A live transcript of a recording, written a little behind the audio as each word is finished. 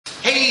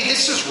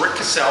This is Rick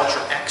Cassell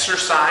from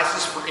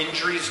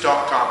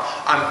exercisesforinjuries.com.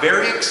 I'm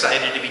very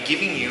excited to be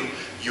giving you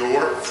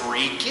your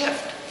free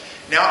gift.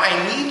 Now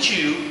I need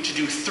you to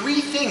do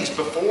 3 things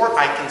before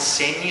I can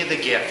send you the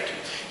gift.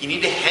 You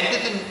need to head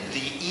to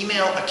the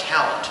email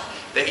account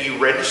that you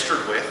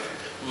registered with.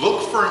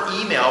 Look for an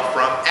email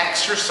from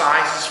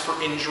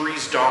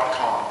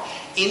exercisesforinjuries.com.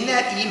 In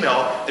that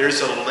email, there's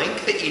a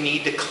link that you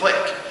need to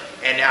click.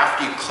 And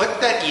after you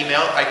click that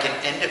email, I can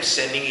end up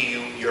sending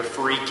you your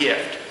free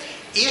gift.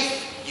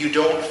 If you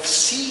don't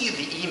see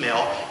the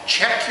email,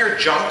 check your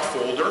junk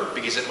folder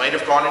because it might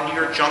have gone into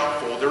your junk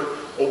folder.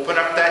 Open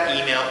up that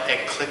email and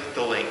click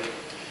the link.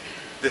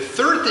 The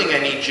third thing I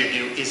need you to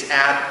do is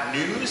add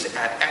news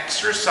at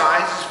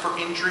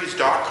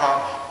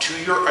exercisesforinjuries.com to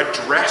your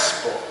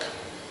address book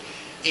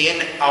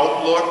in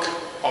Outlook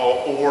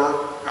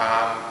or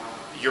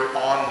your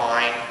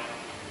online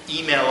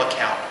email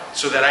account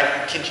so that I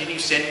can continue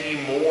sending you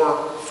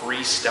more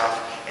free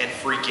stuff and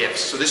free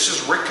gifts. So this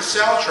is Rick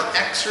Cassell from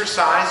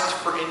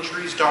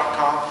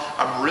exercisesforinjuries.com.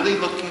 I'm really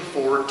looking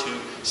forward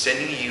to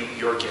sending you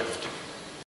your gift.